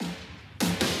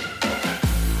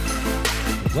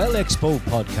Well Expo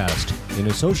podcast in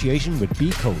association with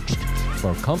Be Coached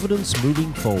for confidence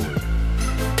moving forward.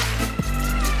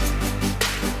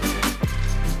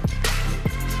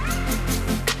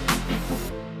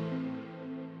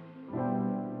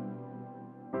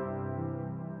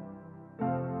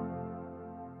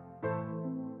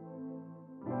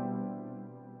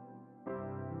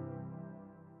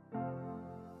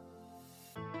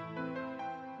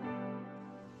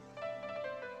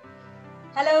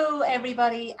 Hello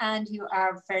everybody, and you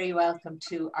are very welcome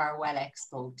to our Well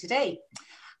Expo today.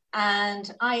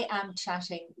 And I am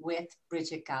chatting with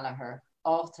Bridget Gallagher,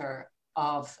 author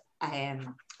of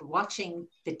Watching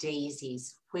the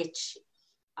Daisies, which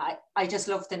I just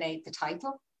love the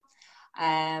title.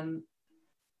 And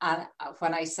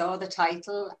when I saw the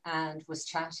title and was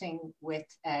chatting with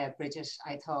Bridget,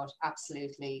 I thought,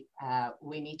 absolutely,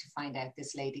 we need to find out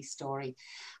this lady's story.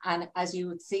 And as you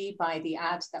would see by the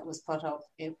ad that was put up,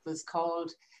 it was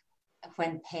called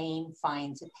When Pain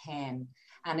Finds a Pen.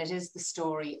 And it is the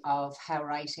story of how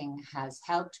writing has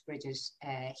helped Bridget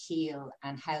heal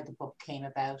and how the book came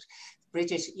about.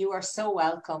 Bridget, you are so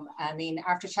welcome. I mean,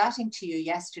 after chatting to you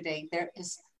yesterday, there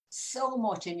is so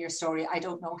much in your story. I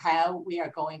don't know how we are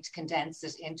going to condense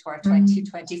it into our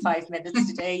 25 minutes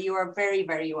today. You are very,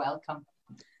 very welcome.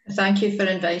 Thank you for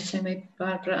inviting me,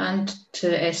 Barbara, and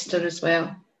to Esther as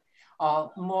well.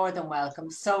 Oh, more than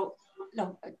welcome. So,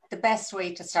 look, the best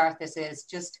way to start this is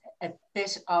just a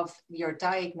bit of your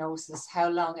diagnosis, how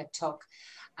long it took,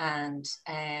 and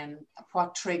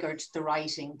what triggered the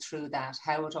writing through that,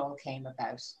 how it all came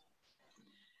about.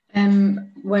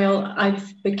 Well, I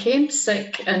became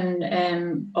sick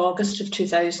in August of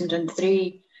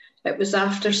 2003. It was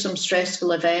after some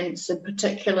stressful events, in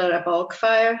particular a bog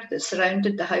fire that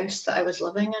surrounded the house that I was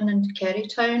living in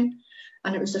Kerrytown.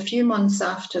 And it was a few months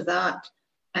after that,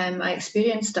 I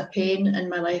experienced a pain in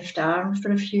my left arm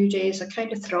for a few days, a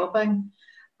kind of throbbing.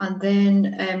 And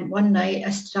then one night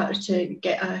I started to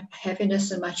get a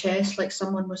heaviness in my chest, like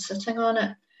someone was sitting on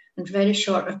it, and very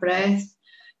short of breath.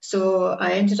 So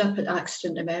I ended up at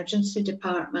Accident Emergency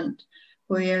Department,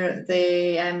 where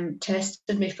they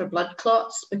tested me for blood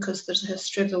clots because there's a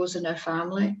history of those in our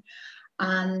family.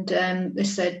 And they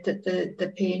said that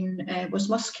the pain was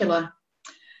muscular.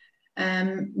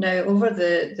 Now, over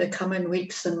the coming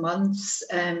weeks and months,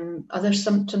 other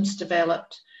symptoms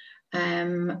developed.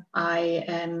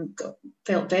 I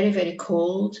felt very, very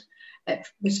cold. It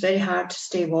was very hard to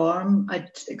stay warm. I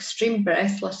had extreme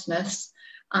breathlessness.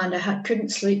 And I couldn't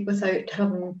sleep without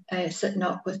having sitting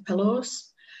up with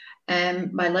pillows.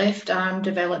 My left arm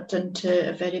developed into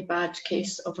a very bad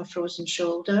case of a frozen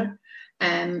shoulder.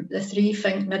 The three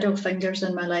middle fingers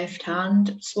in my left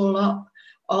hand swelled up.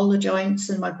 All the joints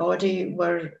in my body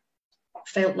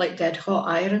felt like they had hot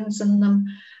irons in them.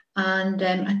 And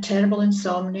a terrible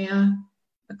insomnia.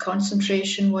 The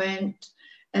concentration went.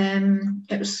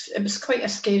 It was quite a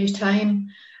scary time.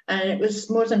 And it was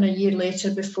more than a year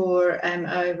later before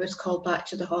I was called back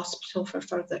to the hospital for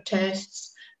further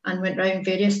tests and went round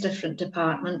various different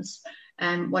departments.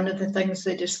 One of the things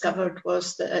they discovered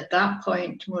was that at that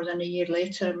point, more than a year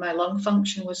later, my lung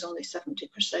function was only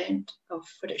 70% of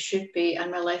what it should be,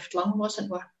 and my left lung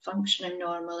wasn't functioning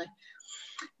normally.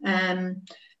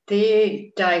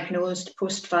 They diagnosed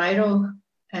post-viral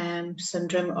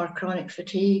syndrome or chronic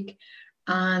fatigue,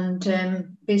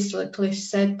 and basically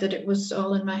said that it was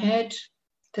all in my head,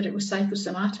 that it was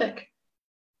psychosomatic,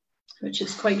 which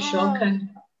is quite shocking.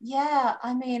 Yeah,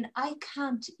 I mean, I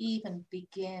can't even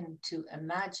begin to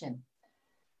imagine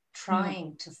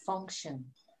trying to function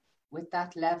with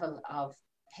that level of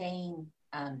pain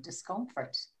and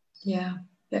discomfort. Yeah,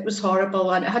 it was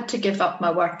horrible. And I had to give up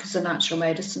my work as a natural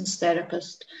medicines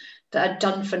therapist that I'd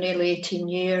done for nearly 18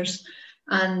 years.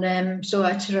 And so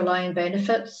I had to rely on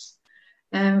benefits.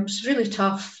 It was really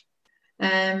tough.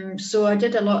 So I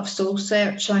did a lot of soul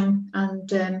searching,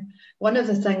 and one of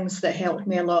the things that helped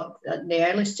me a lot in the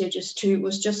early stages too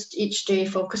was just each day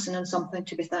focusing on something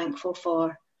to be thankful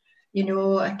for. You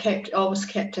know, I always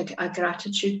kept a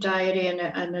gratitude diary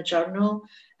and a journal.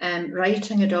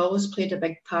 Writing had always played a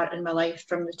big part in my life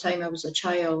from the time I was a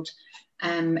child.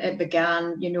 It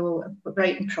began, you know,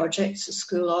 writing projects at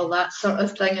school, all that sort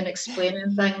of thing, and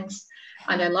explaining things.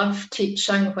 And I loved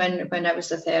teaching when I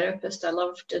was a therapist. I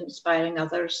loved inspiring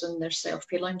others in their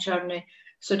self-healing journey.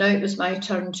 So now it was my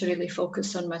turn to really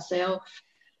focus on myself.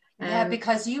 Yeah,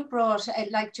 because you brought,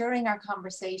 like during our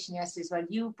conversation yesterday as well,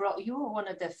 you were one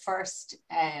of the first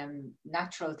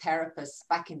natural therapists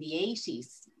back in the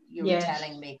 80s, you were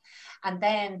telling me. And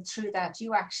then through that,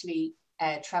 you actually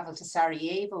traveled to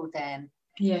Sarajevo then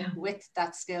with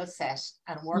that skill set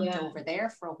and worked over there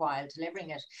for a while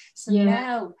delivering it. So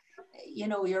now, you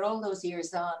know, you're all those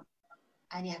years on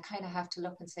and you kind of have to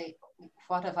look and say,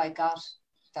 what have I got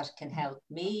that can help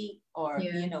me? Or,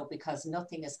 you know, because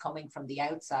nothing is coming from the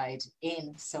outside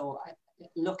in. So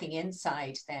looking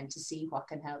inside then to see what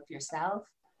can help yourself.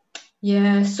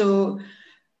 Yeah, so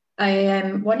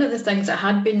one of the things I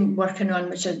had been working on,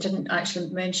 which I didn't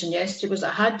actually mention yesterday, was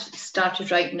I had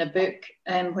started writing a book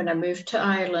when I moved to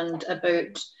Ireland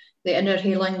about the inner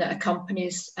healing that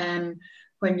accompanies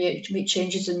when you make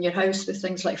changes in your house with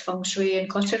things like feng shui and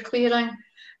clutter clearing.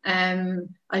 I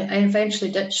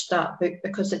eventually ditched that book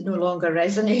because it no longer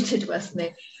resonated with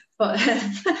me. But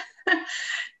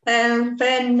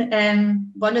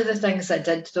then one of the things I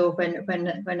did though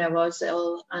when I was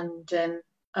ill, and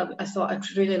I thought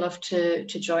I'd really love to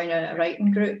join a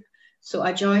writing group. So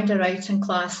I joined a writing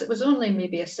class. It was only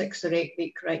maybe a 6 or 8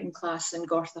 week writing class in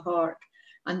Gortha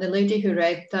and the lady who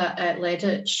led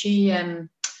it, she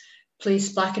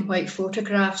placed black and white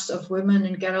photographs of women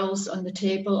and girls on the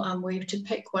table, and we had to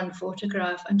pick one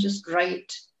photograph and just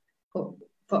write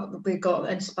what we got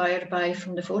inspired by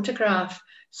from the photograph.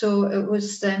 So it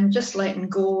was just letting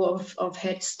go of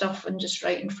head stuff and just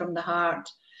writing from the heart.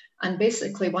 And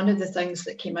basically one of the things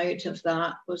that came out of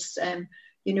that was,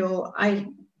 you know, I've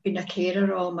been a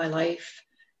carer all my life.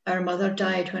 Our mother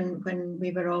died when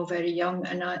we were all very young,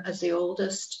 and as the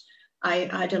oldest, I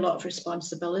had a lot of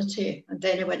responsibility. And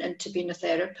then I went into being a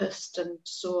therapist and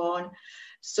so on.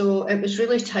 So it was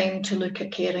really time to look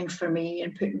at caring for me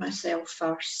and putting myself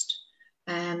first.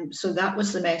 So that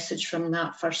was the message from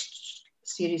that first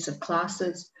series of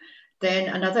classes. Then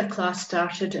another class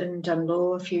started in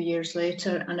Dunlow a few years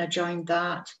later, and I joined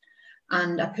that,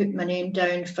 and I put my name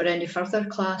down for any further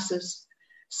classes.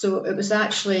 So it was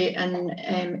actually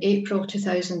in April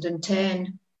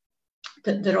 2010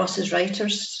 that the Ross's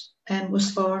Writers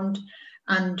was formed,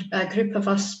 and a group of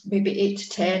us, maybe 8 to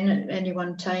 10 at any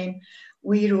one time,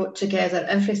 we wrote together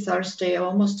every Thursday,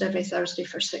 almost every Thursday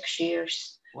for 6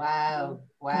 years. Wow.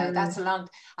 That's a long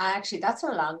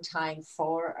time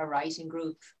for a writing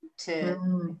group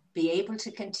to be able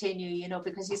to continue, you know,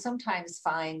 because you sometimes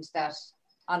find that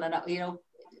you know,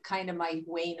 kind of might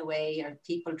wane away or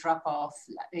people drop off,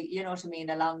 you know what I mean,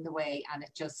 along the way, and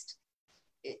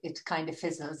it kind of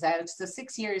fizzles out. So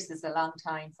 6 years is a long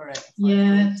time for a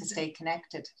group to stay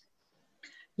connected.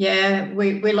 Yeah,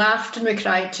 we laughed and we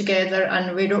cried together,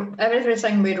 and we wrote,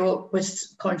 everything we wrote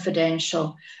was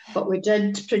confidential, but we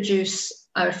did produce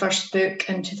our first book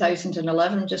in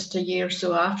 2011, just a year or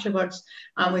so afterwards,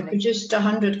 and we produced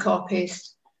 100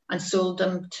 copies and sold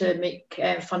them to make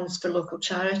funds for local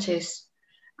charities.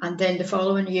 And then the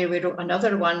following year we wrote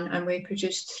another one and we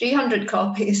produced 300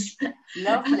 copies.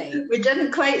 Lovely. We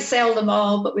didn't quite sell them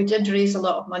all, but we did raise a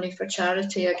lot of money for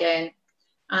charity again.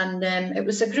 And it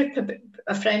was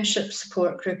a friendship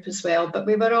support group as well, but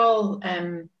we were all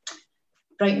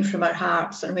writing from our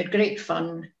hearts, and we had great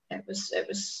fun. It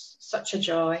was such a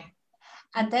joy.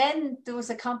 And then there was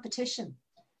a competition.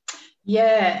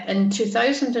 Yeah, in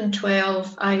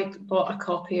 2012, I bought a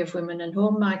copy of Women in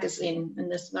Home magazine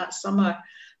that summer,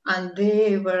 and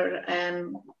they were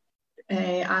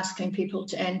asking people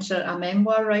to enter a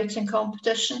memoir writing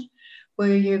competition,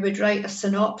 where you would write a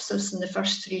synopsis in the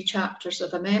first 3 chapters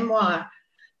of a memoir.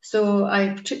 So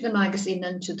I took the magazine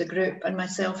into the group, and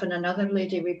myself and another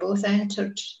lady, we both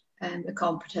entered the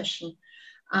competition.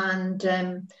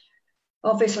 And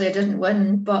obviously I didn't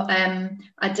win, but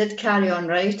I did carry on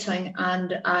writing,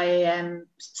 and I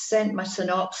sent my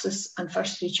synopsis and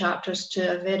first 3 chapters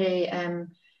to a very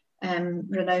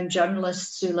renowned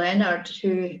journalist, Sue Leonard,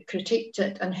 who critiqued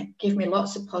it and gave me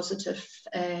lots of positive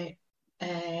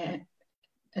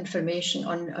information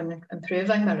on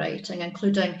improving my writing,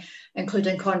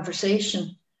 including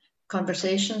conversations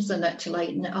in it to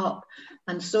lighten it up.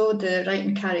 And so the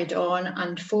writing carried on,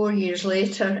 and 4 years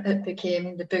later it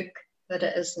became the book that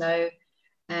it is now.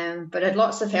 But I had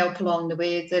lots of help along the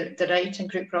way. The writing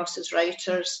group, Ross's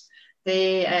Writers,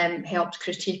 they helped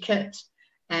critique it.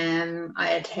 I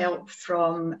had help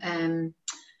from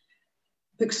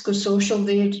Books Go Social.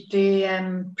 They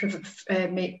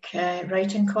make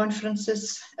writing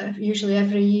conferences usually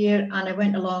every year, and I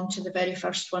went along to the very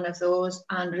first one of those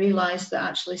and realised that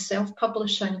actually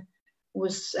self-publishing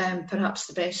was perhaps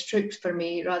the best route for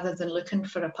me, rather than looking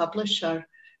for a publisher,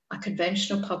 a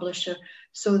conventional publisher.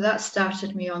 So that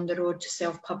started me on the road to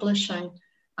self-publishing.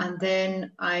 And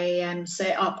then I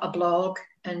set up a blog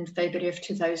in February of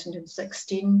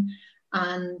 2016.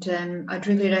 And I'd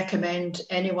really recommend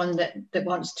anyone that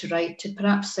wants to write to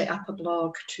perhaps set up a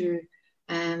blog to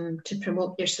to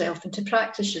promote yourself and to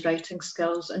practice your writing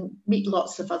skills and meet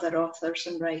lots of other authors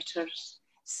and writers.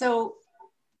 So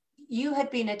you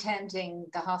had been attending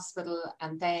the hospital,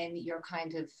 and then you're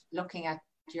kind of looking at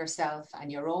yourself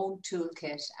and your own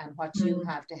toolkit and what you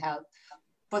have to help.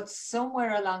 But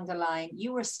somewhere along the line,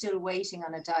 you were still waiting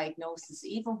on a diagnosis,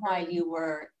 even while you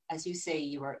were, as you say,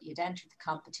 you'd entered the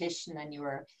competition and you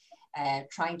were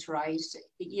trying to write,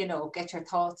 you know, get your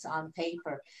thoughts on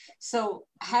paper. So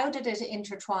how did it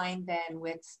intertwine then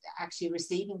with actually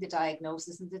receiving the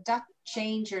diagnosis, and did that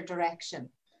change your direction?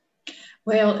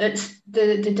 Well, it's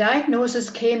the diagnosis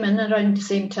came in around the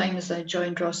same time as I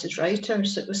joined Ross's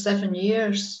Writers. It was 7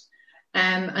 years.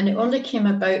 And it only came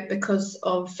about because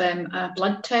of a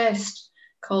blood test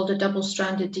called a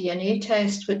double-stranded DNA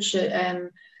test, which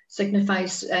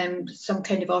signifies some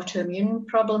kind of autoimmune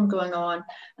problem going on.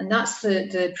 And that's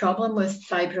the problem with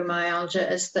fibromyalgia,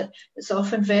 is that it's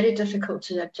often very difficult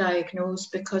to diagnose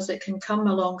because it can come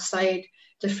alongside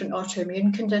different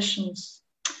autoimmune conditions.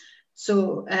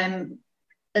 So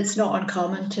it's not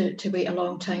uncommon to wait a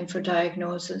long time for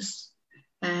diagnosis.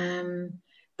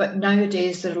 But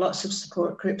nowadays there are lots of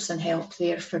support groups and help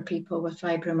there for people with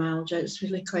fibromyalgia. It's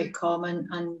really quite common,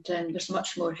 and there's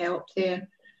much more help there.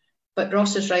 But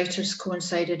Ross's Writers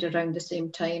coincided around the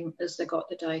same time as they got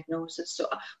the diagnosis. So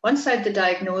once I had the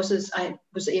diagnosis, I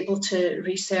was able to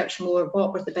research more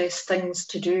what were the best things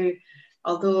to do.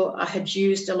 Although I had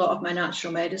used a lot of my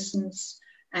natural medicines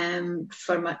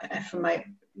for my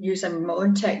using my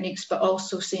own techniques, but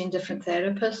also seeing different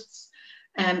therapists.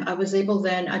 I was able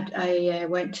then, I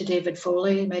went to David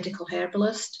Foley, medical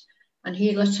herbalist, and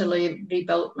he literally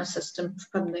rebuilt my system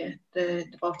from the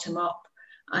bottom up.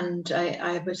 And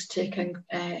I was taking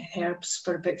herbs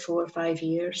for about 4 or 5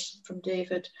 years from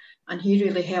David, and he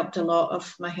really helped a lot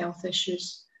of my health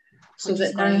issues. So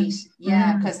that's great.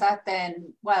 Yeah, because that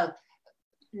then, well,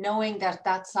 knowing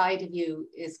that side of you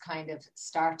is kind of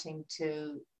starting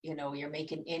to, you know, you're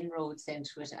making inroads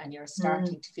into it and you're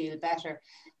starting to feel better,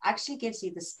 actually gives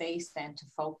you the space then to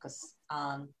focus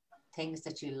on things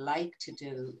that you like to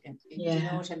do. You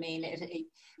know what I mean?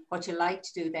 What you like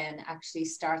to do then actually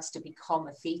starts to become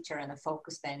a feature and a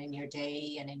focus then in your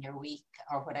day and in your week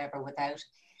or whatever, without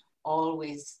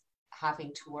always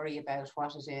having to worry about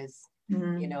what it is,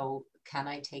 you know, can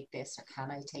I take this or can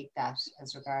I take that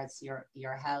as regards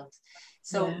your health.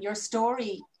 So your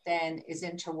story then is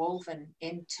interwoven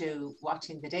into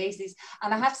Watching the Daisies.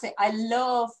 And I have to say, I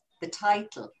love the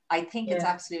title. I think it's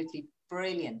absolutely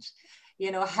brilliant.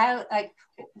 You know, how, like,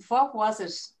 what was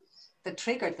it that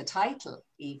triggered the title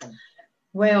even?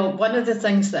 Well, one of the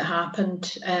things that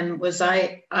happened was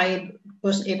I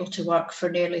wasn't able to work for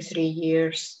nearly 3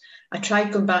 years. I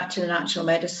tried going back to the natural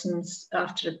medicines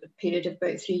after a period of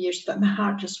about 3 years, but my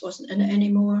heart just wasn't in it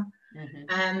anymore.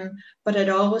 But I'd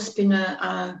always been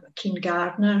a keen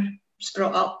gardener. I was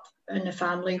brought up in a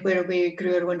family where we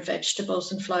grew our own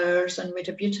vegetables and flowers, and we had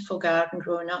a beautiful garden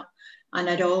growing up, and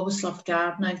I'd always loved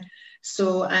gardening.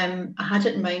 So I had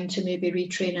it in mind to maybe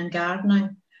retrain in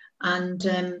gardening.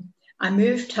 And I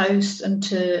moved house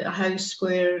into a house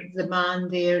where the man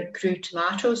there grew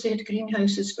tomatoes. They had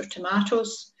greenhouses for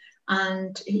tomatoes.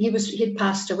 And he had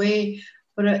passed away,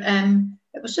 but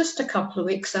it was just a couple of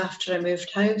weeks after I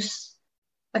moved house.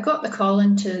 I got the call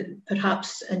in to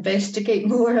perhaps investigate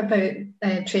more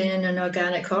about training in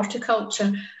organic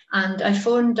horticulture, and I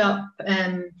phoned up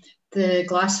the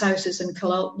glasshouses in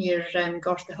Killalt near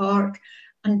Gortha,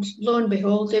 and lo and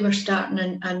behold, they were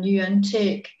starting a new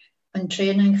intake and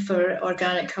training for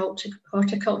organic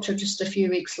horticulture just a few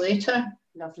weeks later.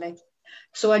 Lovely.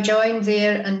 So I joined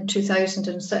there in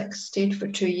 2006, stayed for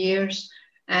 2 years,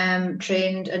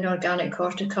 trained in organic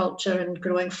horticulture and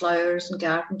growing flowers and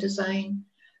garden design.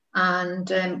 And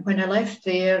when I left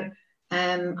there,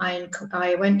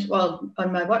 I went, well,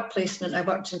 on my work placement, I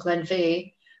worked in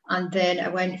Glenveigh, and then I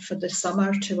went for the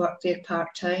summer to work there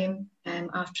part-time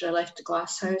after I left the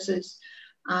glasshouses.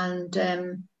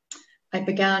 And I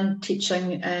began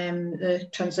teaching the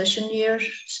transition year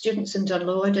students in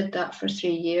Dunloe. I did that for 3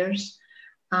 years.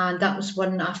 And that was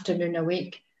 1 afternoon a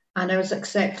week. And I was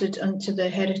accepted into the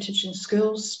Heritage in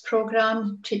Schools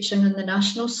programme, teaching in the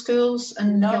national schools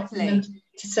and helping them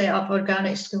to set up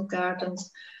organic school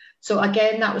gardens. So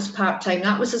again, that was part-time.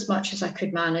 That was as much as I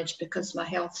could manage because my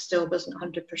health still wasn't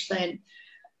 100%.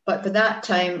 But by that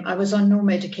time, I was on no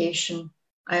medication.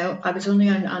 I was only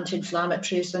on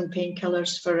anti-inflammatories and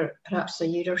painkillers for perhaps a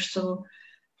year or so.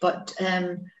 But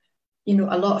you know,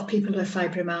 a lot of people with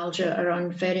fibromyalgia are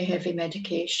on very heavy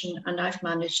medication, and I've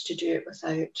managed to do it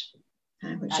without,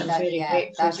 which I'm very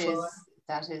grateful for.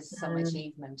 That is some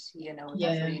achievement, you know,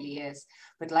 Yeah. that really is.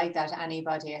 But like that,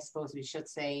 anybody, I suppose we should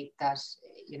say that,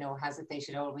 you know, they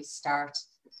should always start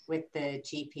with the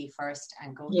GP first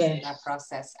and go Yes. through that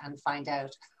process and find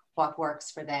out what works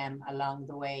for them along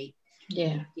the way.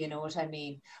 Yeah. You know what I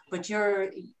mean? But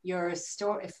your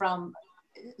story from,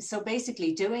 so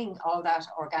basically doing all that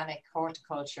organic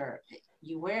horticulture,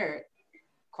 you were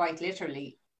quite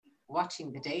literally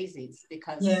watching the daisies,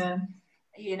 because, Yeah.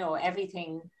 you know,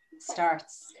 everything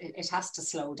starts, it has to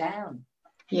slow down.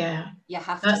 Yeah. You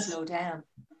have to slow down.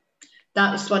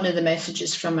 That's one of the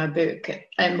messages from my book.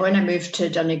 And when I moved to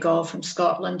Donegal from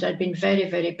Scotland, I'd been very,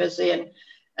 very busy,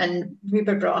 and we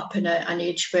were brought up in an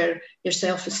age where your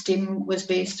self-esteem was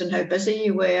based on how busy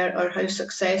you were, or how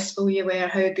successful you were,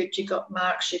 how good you got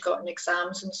marks you got in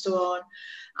exams and so on.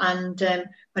 And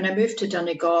when I moved to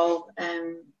Donegal,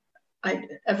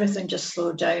 everything just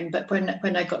slowed down. But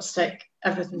when I got sick,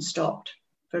 everything stopped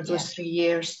for those 3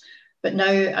 years. But now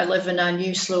I live in a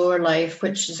new, slower life,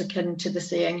 which is akin to the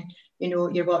saying, you know,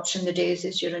 you're watching the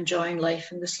daisies, you're enjoying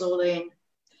life in the slow lane.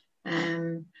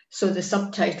 So the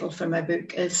subtitle for my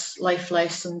book is Life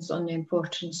Lessons on the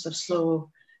Importance of Slow,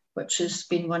 which has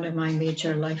been one of my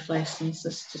major life lessons,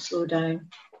 is to slow down.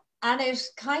 And it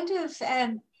kind of,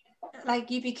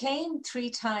 like, you became 3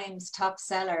 times top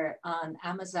seller on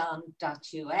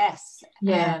Amazon.us.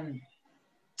 Yeah.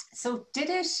 So did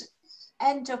it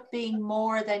end up being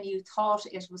more than you thought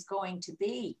it was going to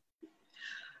be?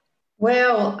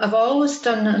 Well, I've always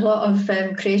done a lot of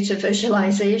creative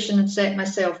visualization and set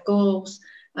myself goals.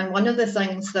 And one of the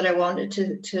things that I wanted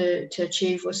to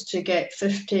achieve was to get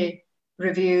 50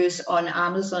 reviews on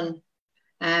Amazon.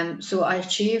 So I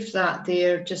achieved that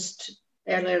there just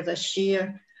earlier this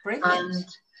year.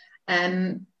 Brilliant.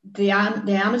 And the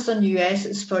Amazon US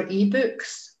is for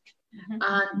ebooks. Mm-hmm.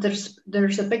 And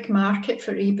there's a big market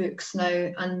for ebooks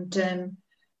now, and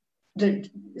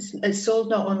it's sold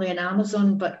not only in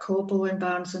Amazon but Kobo and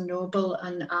Barnes and Noble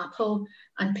and Apple,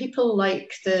 and people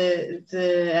like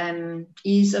the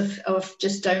ease of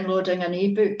just downloading an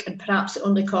ebook, and perhaps it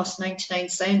only costs 99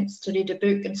 cents to read a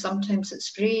book, and sometimes it's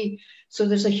free. So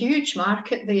there's a huge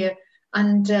market there,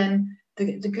 and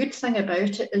the good thing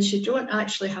about it is you don't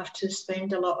actually have to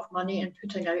spend a lot of money in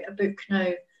putting out a book now,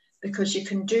 because you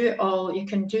can do it all. You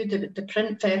can do the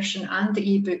print version and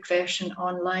the ebook version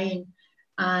online.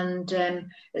 And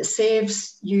it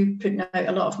saves you putting out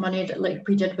a lot of money, like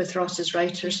we did with Ross's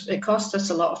Writers. It cost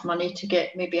us a lot of money to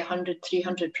get maybe 100,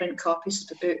 300 print copies of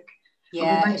the book.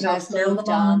 Yeah, it has moved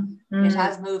on. It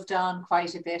has moved on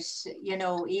quite a bit, you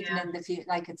know, even in the future,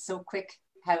 like, it's so quick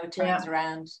how it turns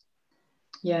around.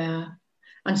 Yeah.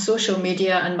 And social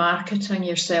media and marketing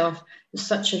yourself is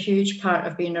such a huge part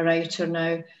of being a writer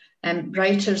now.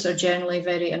 Writers are generally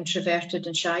very introverted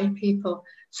and shy people.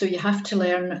 So you have to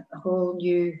learn a whole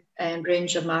new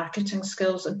range of marketing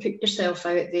skills and put yourself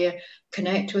out there,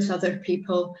 connect with other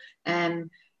people,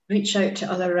 reach out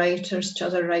to other writers, to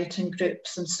other writing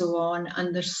groups and so on.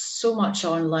 And there's so much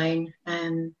online.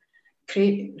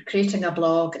 Creating a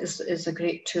blog is a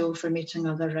great tool for meeting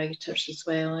other writers as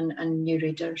well, and new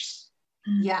readers.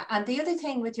 Yeah, and the other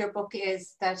thing with your book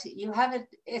is that you have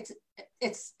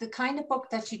it's the kind of book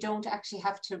that you don't actually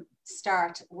have to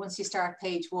start. Once you start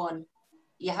page 1,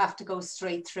 you have to go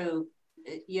straight through,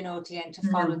 you know, to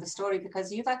follow the story,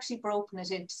 because you've actually broken it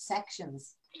into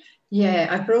sections. Yeah,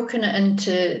 I've broken it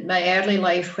into my early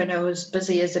life when I was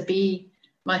busy as a bee.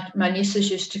 My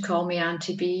nieces used to call me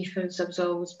Auntie Bee because I was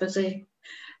always busy.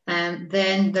 And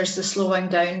then there's the slowing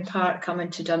down part,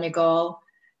 coming to Donegal,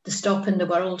 the stop in the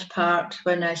world part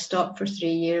when I stopped for 3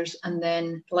 years, and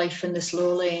then life in the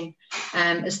slow lane.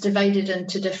 It's divided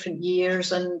into different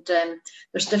years, and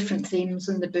there's different themes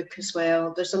in the book as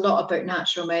well. There's a lot about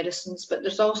natural medicines, but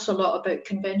there's also a lot about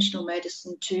conventional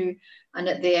medicine too. And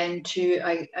at the end too,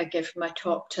 I give my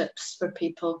top tips for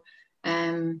people.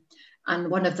 And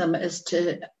one of them is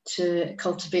to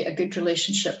cultivate a good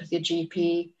relationship with your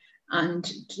GP,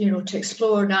 and, you know, to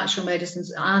explore natural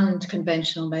medicines and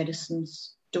conventional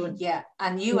medicines.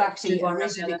 And you actually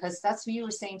originally, because that's what you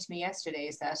were saying to me yesterday,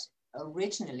 is that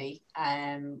originally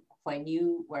when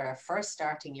you were first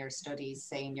starting your studies,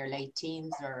 say in your late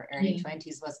teens or early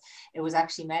 20s, it was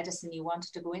actually medicine you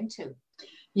wanted to go into?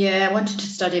 Yeah, I wanted to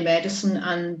study medicine,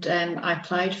 and I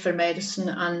applied for medicine,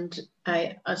 and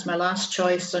I, as my last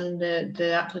choice on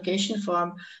the application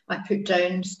form, I put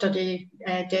down study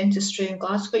dentistry in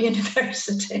Glasgow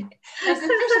University. There's a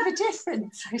bit of a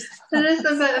difference. There is a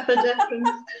bit of a difference.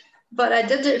 But I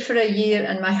did it for a year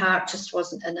and my heart just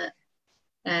wasn't in it.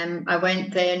 I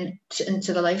went then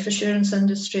into the life assurance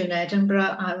industry in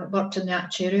Edinburgh. I worked in the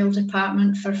actuarial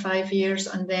department for 5 years,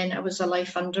 and then I was a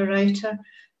life underwriter.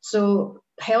 So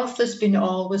health has been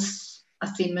always a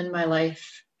theme in my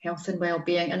life, health and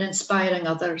well-being, and inspiring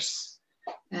others.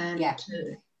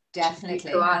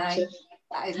 Definitely. And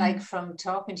I like, from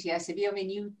talking to you, SAB, I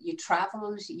mean, you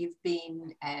traveled, you've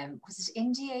been, was it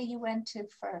India you went to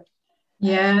for?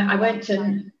 I went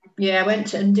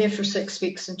to India for 6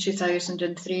 weeks in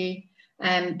 2003.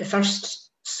 The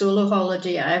first solo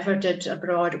holiday I ever did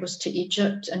abroad was to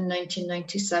Egypt in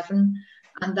 1997.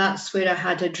 And that's where I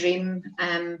had a dream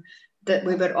that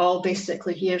we were all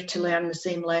basically here to learn the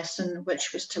same lesson,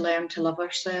 which was to learn to love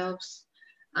ourselves.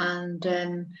 And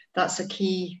that's a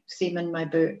key theme in my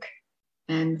book,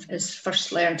 is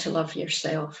first learn to love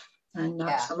yourself. And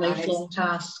that's a lifelong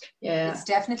task. It's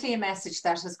definitely a message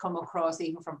that has come across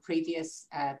even from previous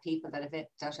people that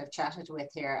I've chatted with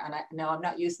here. And I'm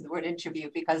not using the word interview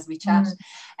because we chat,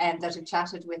 that I've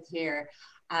chatted with here.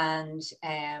 And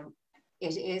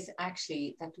it is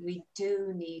actually that we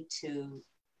do need to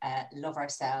love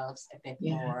ourselves a bit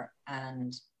more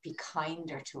and be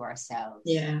kinder to ourselves.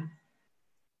 Yeah.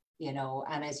 You know,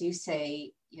 and as you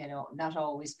say, you know, not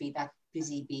always be that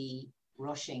busy bee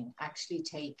rushing, actually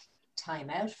take time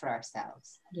out for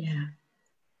ourselves.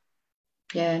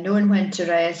 Knowing when to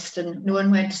rest and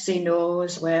knowing when to say no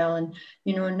as well, and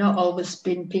you know, not always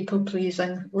being people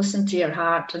pleasing. Listen to your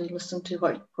heart and listen to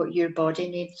what your body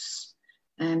needs,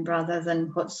 rather than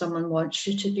what someone wants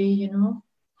you to be, you know.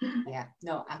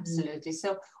 Absolutely.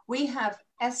 So we have,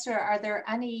 Esther, are there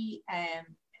any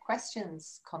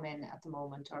questions come in at the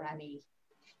moment, or any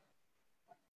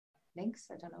links?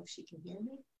 I don't know if she can hear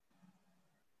me.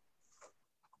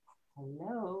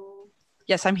 Hello.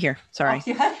 Yes, I'm here. Sorry.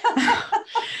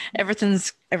 Everything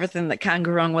that can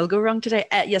go wrong will go wrong today.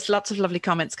 Yes, lots of lovely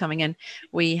comments coming in.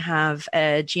 We have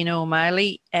Gina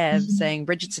O'Malley saying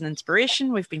Bridget's an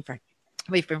inspiration. We've been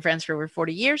friends for over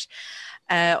 40 years.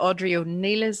 Audrey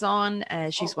O'Neill is on.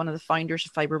 She's one of the founders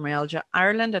of Fibromyalgia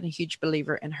Ireland and a huge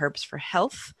believer in herbs for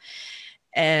health.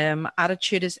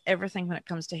 Attitude is everything when it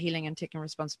comes to healing, and taking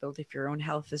responsibility for your own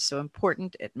health is so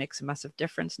important. It makes a massive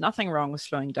difference. Nothing wrong with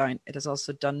slowing down. It has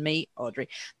also done me, Audrey,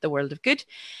 the world of good.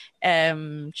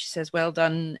 She says, well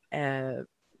done,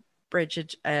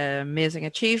 Bridget, amazing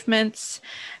achievements,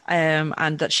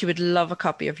 and that she would love a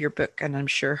copy of your book, and I'm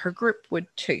sure her group would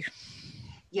too.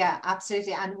 Yeah,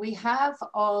 absolutely. And we have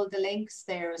all the links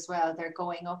there as well. They're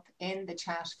going up in the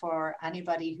chat for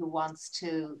anybody who wants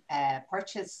to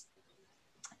purchase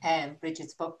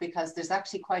Bridget's book, because there's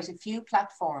actually quite a few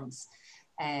platforms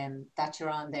that you're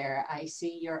on there. I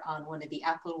see you're on one of the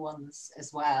Apple ones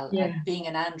as well. Being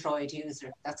an Android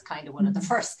user, that's kind of one of the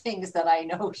first things that I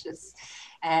notice.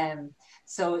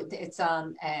 So it's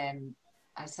on,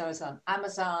 I saw it's on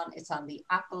Amazon, it's on the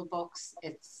Apple books,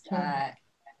 it's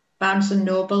Barnes and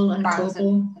Noble and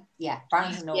Kobo.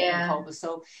 Barnes and Noble and Kobo.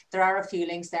 So there are a few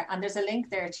links there, and there's a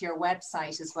link there to your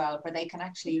website as well, where they can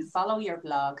actually follow your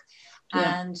blog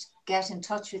and get in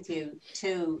touch with you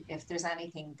too if there's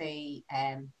anything they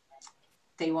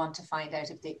want to find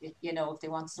out, if they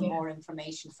want some more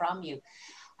information from you.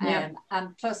 And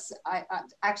plus, I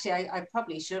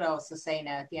probably should also say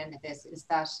now at the end of this is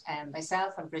that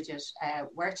myself and Bridget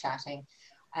were chatting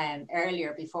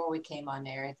earlier before we came on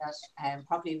air that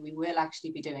probably we will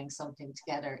actually be doing something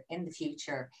together in the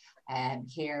future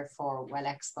here for Well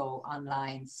Expo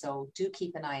online. So do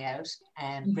keep an eye out.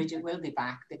 Bridget will be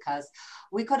back, because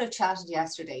we could have chatted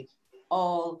yesterday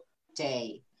all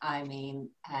day. I mean,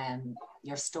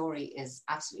 your story is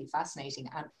absolutely fascinating.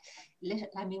 And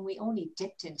I mean, we only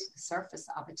dipped into the surface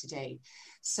of it today.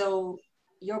 So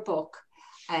your book,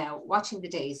 Watching the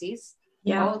Daisies,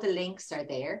 all the links are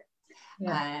there.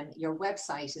 Your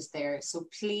website is there. So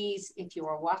please, if you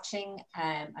are watching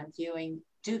and viewing,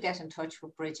 do get in touch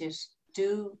with Bridget.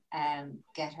 Do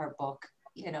get her book.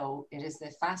 You know, it is a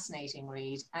fascinating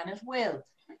read, and it will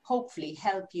hopefully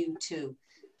help you to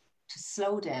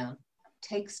slow down,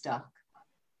 take stock,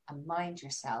 and mind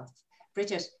yourself.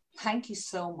 Bridget, thank you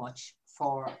so much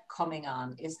for coming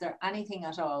on. Is there anything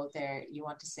at all there you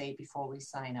want to say before we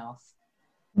sign off?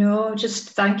 No, just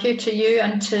thank you to you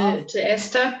and to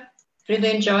Esther.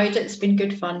 Really enjoyed it. It's been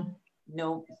good fun.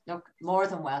 No, look, more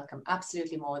than welcome.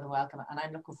 Absolutely more than welcome. And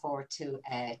I'm looking forward to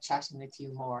chatting with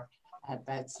you more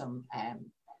about some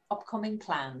upcoming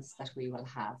plans that we will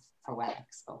have for Well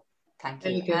Expo. Thank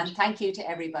you. And thank you to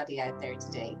everybody out there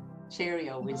today.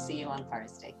 Cheerio. We'll see you on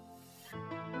Thursday.